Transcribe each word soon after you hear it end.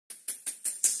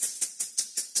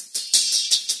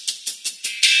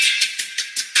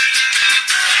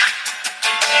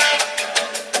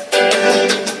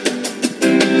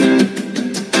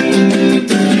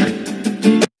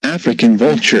African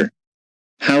vulture.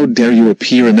 How dare you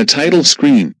appear in the title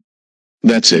screen?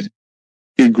 That's it.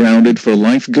 You're grounded for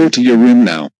life. Go to your room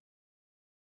now.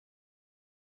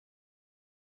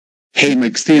 Hey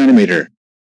Mix the animator.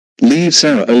 Leave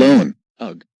Sarah alone.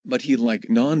 Ugh, but he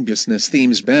like non-business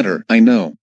themes better, I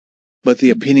know. But the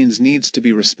opinions needs to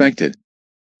be respected.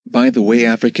 By the way,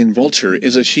 African vulture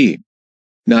is a she,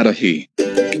 not a he.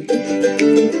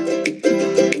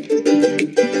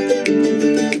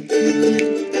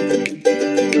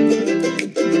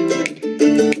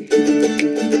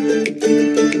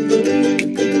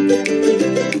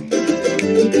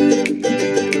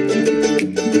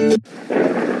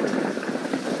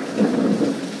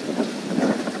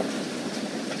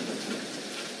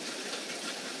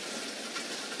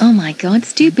 Oh my god,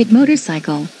 stupid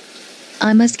motorcycle.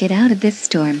 I must get out of this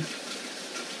storm.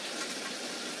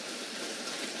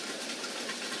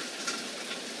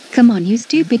 Come on, you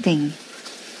stupid thing.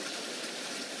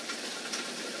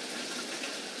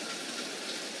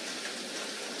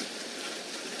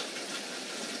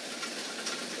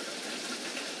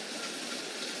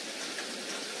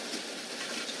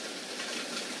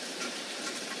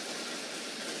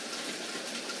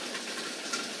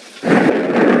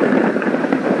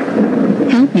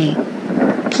 Help me.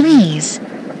 Please.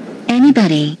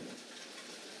 Anybody.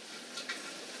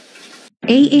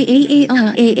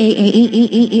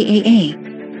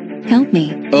 Help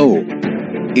me. Oh.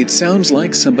 It sounds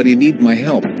like somebody need my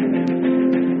help.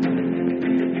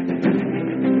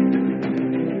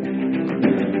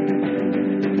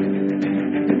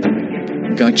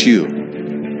 Got you.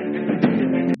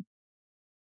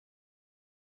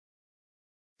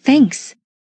 Thanks.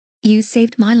 You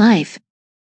saved my life.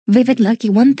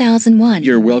 VividLucky1001.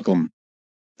 You're welcome.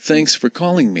 Thanks for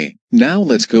calling me. Now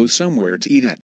let's go somewhere to eat at.